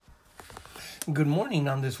Good morning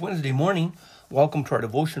on this Wednesday morning. Welcome to our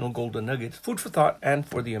devotional Golden Nuggets, food for thought and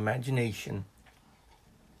for the imagination.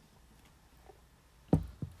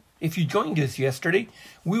 If you joined us yesterday,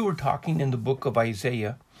 we were talking in the book of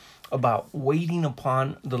Isaiah about waiting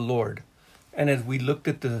upon the Lord. And as we looked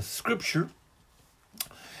at the scripture,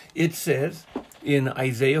 it says in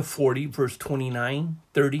Isaiah 40, verse 29,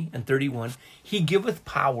 30, and 31, He giveth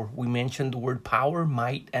power. We mentioned the word power,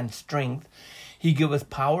 might, and strength. He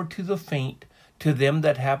giveth power to the faint. To them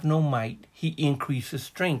that have no might, He increases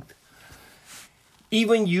strength.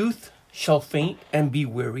 Even youth shall faint and be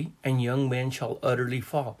weary, and young men shall utterly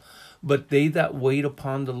fall. But they that wait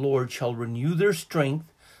upon the Lord shall renew their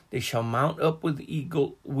strength. They shall mount up with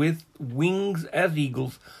wings as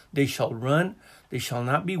eagles. They shall run, they shall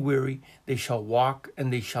not be weary. They shall walk,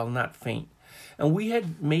 and they shall not faint. And we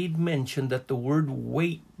had made mention that the word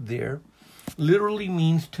wait there literally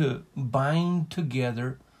means to bind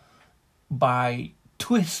together by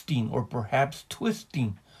twisting, or perhaps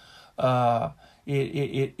twisting.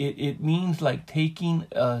 It means like taking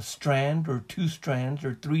a strand or two strands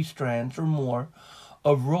or three strands or more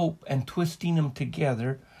of rope and twisting them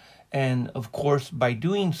together. And of course, by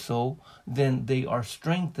doing so, then they are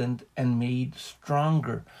strengthened and made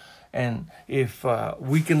stronger. And if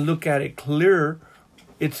we can look at it clearer,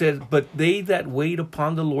 it says, but they that wait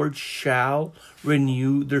upon the Lord shall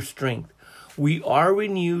renew their strength. We are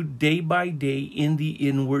renewed day by day in the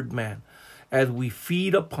inward man as we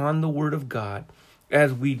feed upon the Word of God,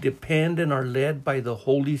 as we depend and are led by the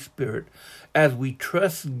Holy Spirit, as we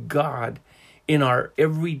trust God in our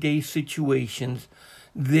everyday situations,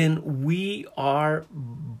 then we are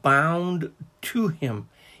bound to Him.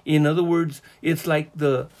 In other words, it's like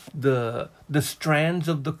the strands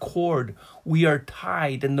of the cord. We are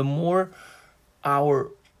tied, and the more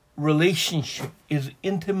our relationship is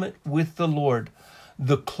intimate with the Lord,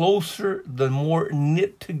 the closer, the more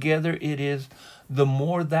knit together it is, the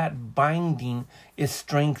more that binding is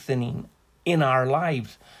strengthening in our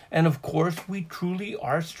lives. And of course, we truly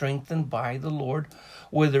are strengthened by the Lord,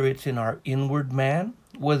 whether it's in our inward man,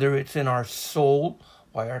 whether it's in our soul.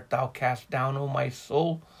 Why art thou cast down, O my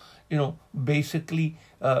soul? Basically,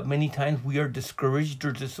 many times we are discouraged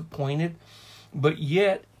or disappointed. But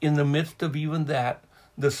yet, in the midst of even that,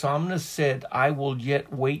 the psalmist said, I will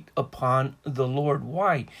yet wait upon the Lord.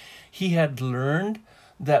 Why? He had learned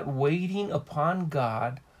that waiting upon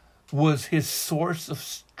God was his source of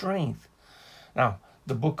strength. Now,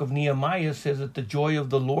 the book of Nehemiah says that the joy of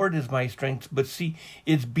the Lord is my strength. But see,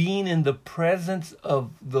 it's being in the presence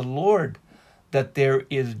of the Lord that there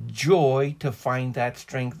is joy to find that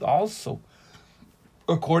strength also.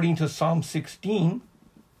 According to Psalm 16,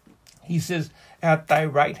 he says, at thy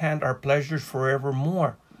right hand are pleasures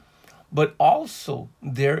forevermore. But also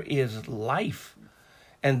there is life,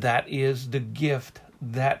 and that is the gift,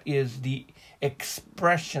 that is the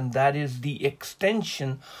expression, that is the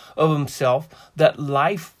extension of himself, that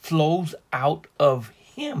life flows out of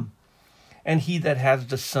him. And he that has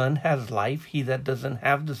the Son has life. He that doesn't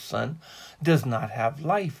have the Son does not have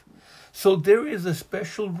life. So there is a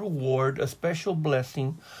special reward, a special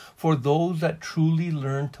blessing for those that truly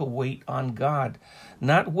learn to wait on God.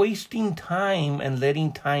 Not wasting time and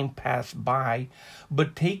letting time pass by,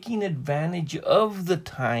 but taking advantage of the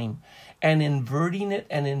time and inverting it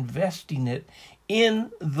and investing it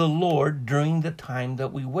in the Lord during the time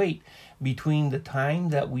that we wait. Between the time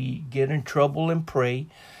that we get in trouble and pray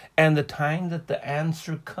and the time that the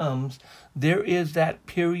answer comes, there is that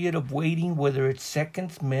period of waiting, whether it's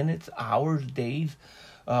seconds, minutes, hours, days,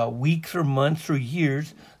 weeks or months or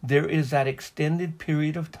years. There is that extended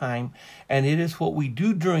period of time, and it is what we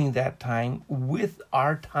do during that time with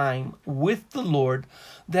the Lord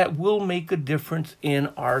that will make a difference in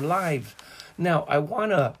our lives. Now, I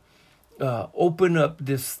want to open up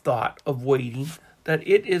this thought of waiting, that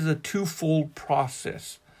it is a twofold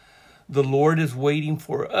process. The Lord is waiting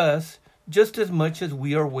for us just as much as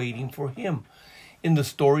we are waiting for Him. In the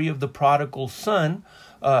story of the prodigal son,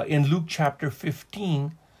 in Luke chapter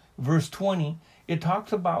 15, verse 20, it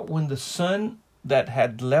talks about when the son that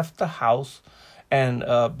had left the house and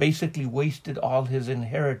basically wasted all his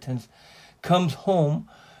inheritance comes home.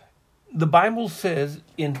 The Bible says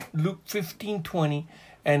in Luke 15:20,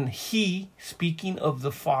 and he, speaking of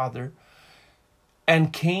the father,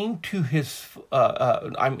 and came to his,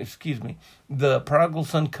 the prodigal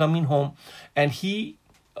son coming home, and he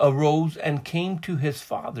arose and came to his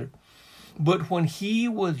father. But when he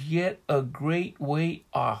was yet a great way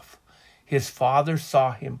off, his father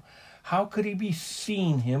saw him. How could he be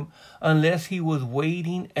seeing him unless he was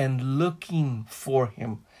waiting and looking for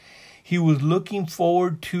him? He was looking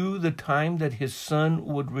forward to the time that his son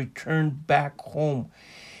would return back home.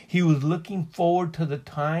 He was looking forward to the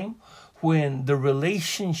time when the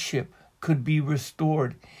relationship could be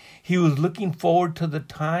restored. He was looking forward to the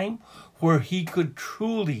time where he could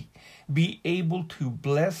truly be able to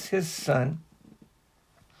bless his son,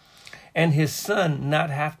 and his son not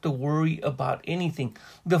have to worry about anything.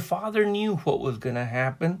 The father knew what was going to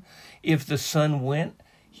happen if the son went.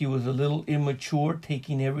 He was a little immature,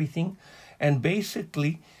 taking everything. And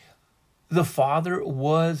basically, the father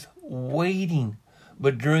was waiting.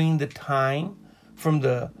 But during the time, from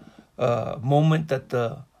the moment that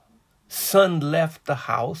the son left the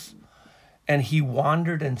house, and he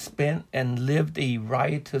wandered and spent and lived a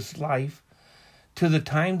riotous life, to the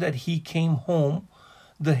time that he came home,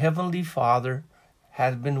 the Heavenly Father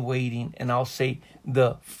has been waiting. And I'll say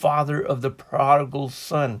the father of the prodigal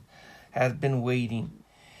son has been waiting.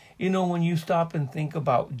 You know, when you stop and think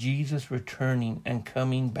about Jesus returning and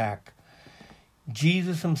coming back,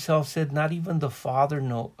 Jesus himself said, not even the Father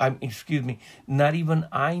not even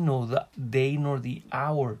I know the day nor the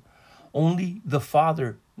hour. Only the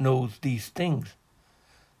Father knows these things.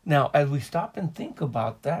 Now, as we stop and think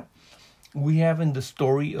about that, we have in the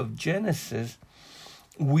story of Genesis,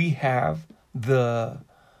 we have the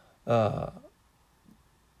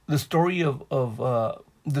story of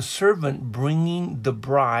the servant bringing the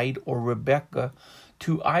bride, or Rebekah,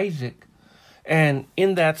 to Isaac. And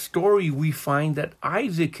in that story, we find that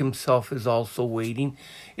Isaac himself is also waiting.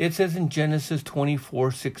 It says in Genesis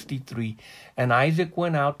 24:63, and Isaac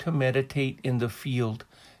went out to meditate in the field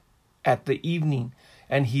at the evening,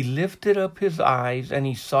 and he lifted up his eyes, and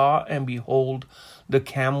he saw, and behold, the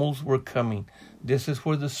camels were coming. This is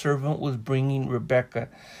where the servant was bringing Rebekah.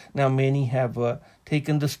 Now, many have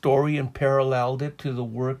taken the story and paralleled it to the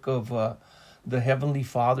work of the Heavenly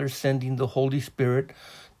Father sending the Holy Spirit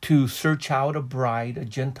to search out a bride, a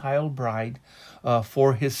Gentile bride,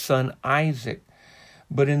 for his son Isaac.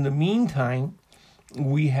 But in the meantime,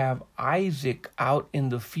 we have Isaac out in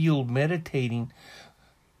the field meditating.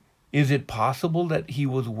 Is it possible that he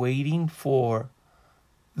was waiting for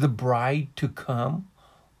the bride to come,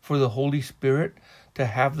 for the Holy Spirit to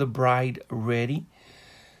have the bride ready?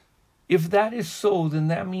 If that is so, then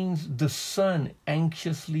that means the Son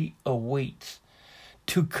anxiously awaits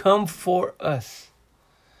to come for us,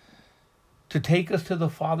 to take us to the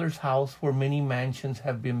Father's house where many mansions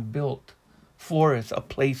have been built for us, a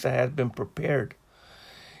place that has been prepared.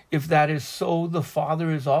 If that is so, the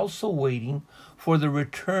Father is also waiting for the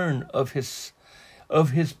return of his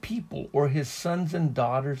people, or his sons and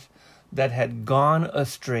daughters that had gone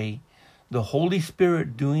astray, the Holy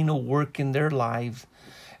Spirit doing a work in their lives,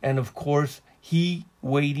 and of course, he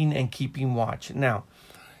waiting and keeping watch. Now,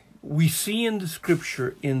 we see in the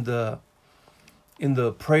scripture, in the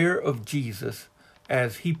prayer of Jesus,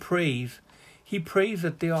 as he prays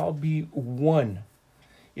that they all be one.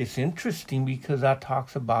 It's interesting because that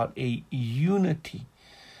talks about a unity,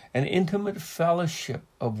 an intimate fellowship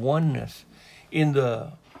of oneness. In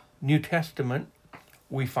the New Testament,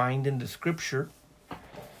 we find in the scripture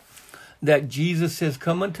that Jesus says,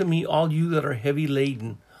 come unto me, all you that are heavy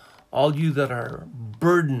laden, all you that are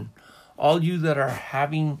burdened, all you that are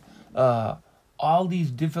having all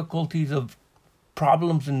these difficulties of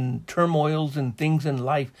problems and turmoils and things in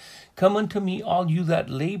life. Come unto me, all you that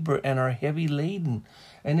labor and are heavy laden.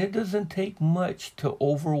 And it doesn't take much to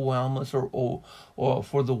overwhelm us or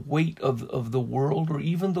for the weight of the world, or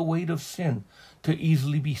even the weight of sin, to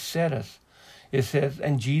easily beset us. It says,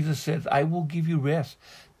 and Jesus says, I will give you rest.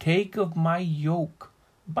 Take of my yoke,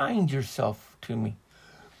 bind yourself to me,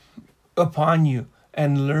 upon you,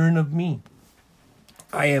 and learn of me.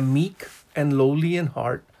 I am meek and lowly in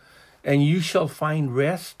heart, and you shall find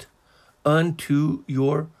rest unto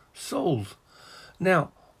your souls.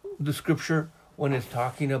 Now, the scripture, when it's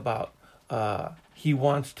talking about he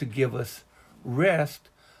wants to give us rest,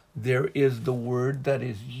 there is the word that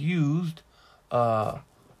is used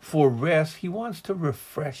for rest. He wants to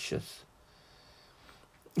refresh us.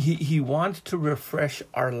 He wants to refresh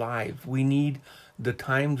our lives. We need the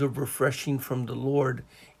times of refreshing from the Lord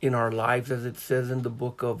in our lives, as it says in the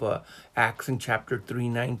book of Acts in chapter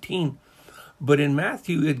 3:19. But in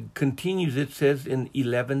Matthew, it continues, it says in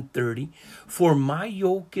 11:30, for my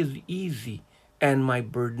yoke is easy and my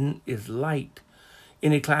burden is light.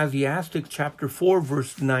 In Ecclesiastes chapter 4,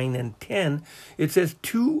 verse 9 and 10, it says,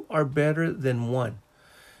 two are better than one,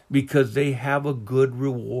 because they have a good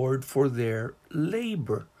reward for their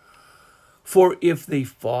labor. For if they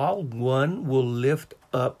fall, one will lift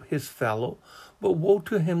up his fellow, but woe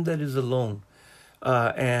to him that is alone.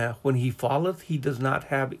 And when he falleth, he does not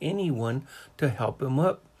have anyone to help him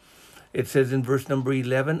up. It says in verse number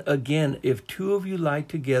 11, again, if two of you lie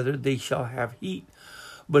together, they shall have heat.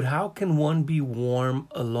 But how can one be warm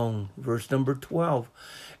alone? Verse number 12,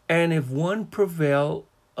 and if one prevail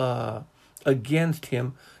against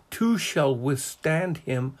him, two shall withstand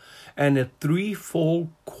him, and a threefold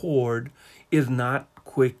cord is not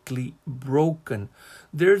quickly broken.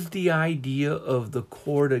 There's the idea of the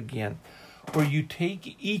cord again, where you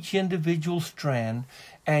take each individual strand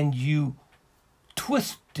and you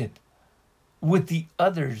twist it with the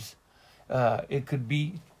others. It could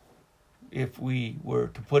be, if we were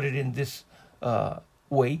to put it in this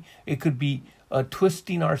way, it could be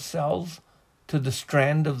twisting ourselves to the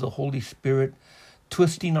strand of the Holy Spirit,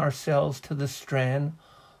 twisting ourselves to the strand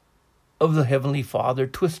of the Heavenly Father,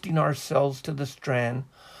 twisting ourselves to the strand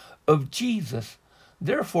of Jesus.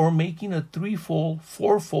 Therefore, making a threefold,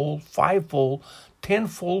 fourfold, fivefold,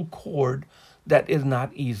 tenfold cord that is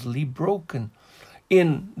not easily broken.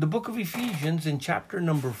 In the book of Ephesians, in chapter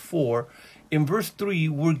number 4, in verse 3,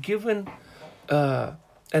 we're given an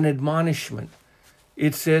admonishment.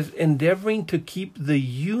 It says, endeavoring to keep the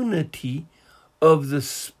unity of the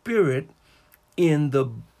Spirit in the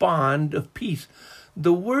bond of peace.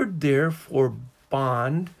 The word there for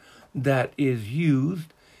bond that is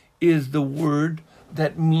used is the word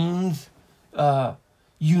that means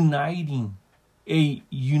uniting, a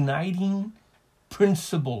uniting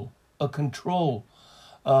principle, a control,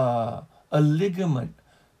 a ligament,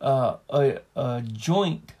 a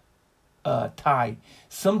joint tie,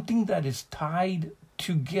 something that is tied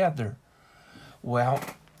together. Well,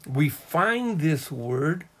 we find this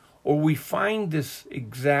word, or we find this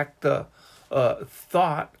exact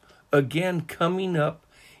thought again coming up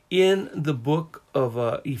in the book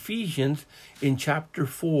of Ephesians in chapter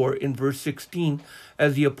 4 in verse 16,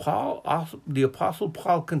 as the Apostle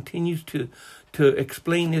Paul continues to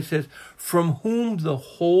explain. It says, from whom the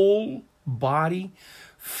whole body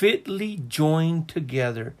fitly joined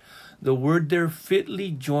together. The word there,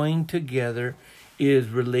 fitly joined together, is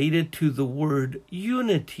related to the word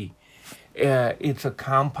unity. It's a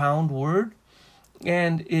compound word,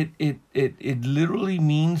 and it literally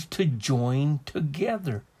means to join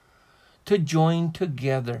together. To join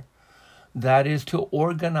together. That is to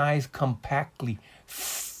organize compactly,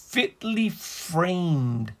 fitly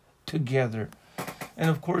framed together.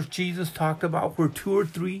 And of course, Jesus talked about where two or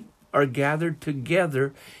three are gathered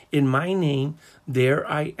together in my name, there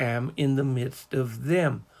I am in the midst of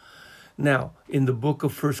them. Now, in the book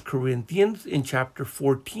of 1 Corinthians, in chapter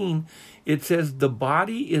 14, it says, the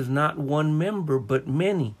body is not one member, but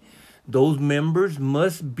many. Those members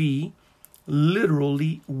must be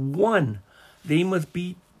literally one. They must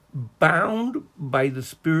be bound by the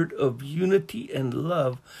spirit of unity and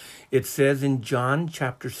love. It says in John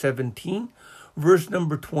chapter 17, verse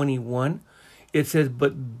number 21, it says,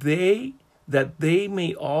 but that they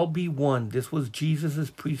may all be one. This was Jesus's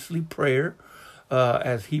priestly prayer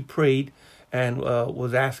as he prayed and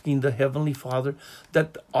was asking the Heavenly Father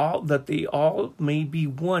that they all may be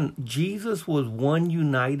one. Jesus was one,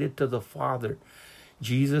 united to the Father.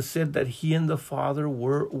 Jesus said that he and the Father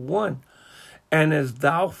were one. And as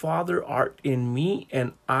thou, Father, art in me,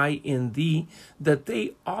 and I in thee, that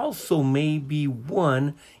they also may be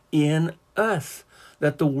one in us,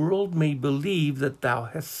 that the world may believe that thou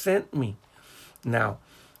hast sent me. Now,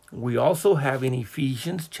 we also have in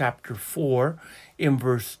Ephesians chapter 4, in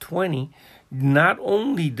verse 20, not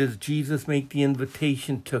only does Jesus make the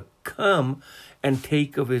invitation to come and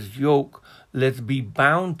take of his yoke, let's be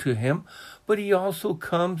bound to him, but he also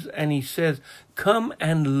comes and he says, come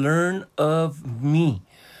and learn of me.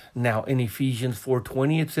 Now in Ephesians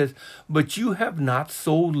 4:20 it says, but you have not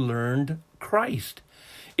so learned Christ,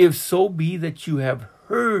 if so be that you have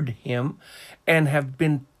heard him and have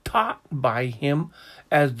been taught by him,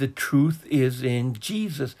 as the truth is in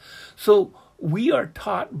Jesus. So we are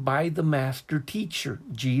taught by the master teacher.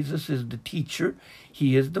 Jesus is the teacher.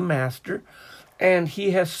 He is the master. And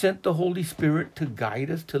he has sent the Holy Spirit to guide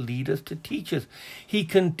us, to lead us, to teach us. He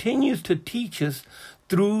continues to teach us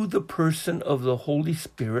through the person of the Holy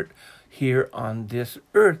Spirit here on this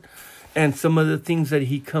earth. And some of the things that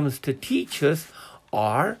he comes to teach us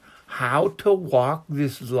are how to walk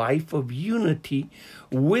this life of unity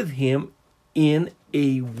with him in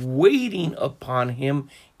a waiting upon him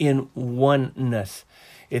in oneness.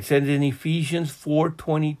 It says in Ephesians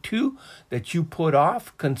 4:22 that you put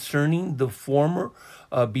off concerning the former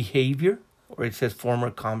behavior, or it says former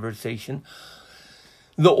conversation,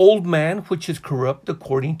 the old man which is corrupt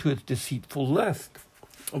according to its deceitful lust.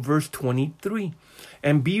 Verse 23,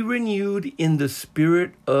 and be renewed in the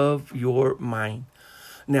spirit of your mind.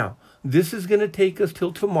 Now, This is going to take us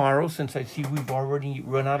till tomorrow, since I see we've already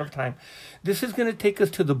run out of time. This is going to take us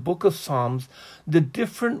to the book of Psalms, the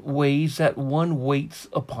different ways that one waits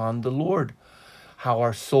upon the Lord. How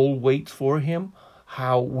our soul waits for him,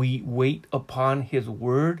 how we wait upon his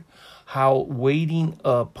word, how waiting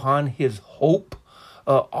upon his hope.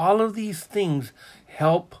 All of these things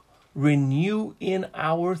help renew in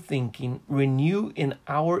our thinking, renew in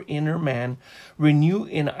our inner man, renew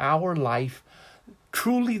in our life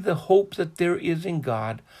truly the hope that there is in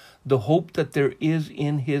God, the hope that there is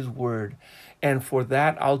in his word. And for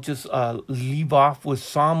that, I'll just leave off with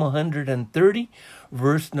Psalm 130,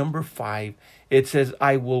 verse number 5. It says,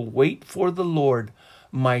 I will wait for the Lord.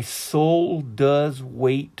 My soul does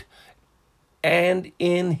wait, and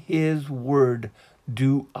in his word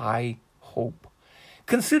do I hope.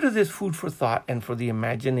 Consider this food for thought and for the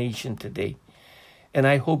imagination today. And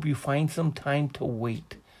I hope you find some time to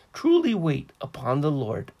wait, truly wait upon the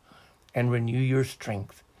Lord, and renew your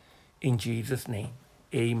strength. In Jesus' name,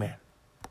 amen.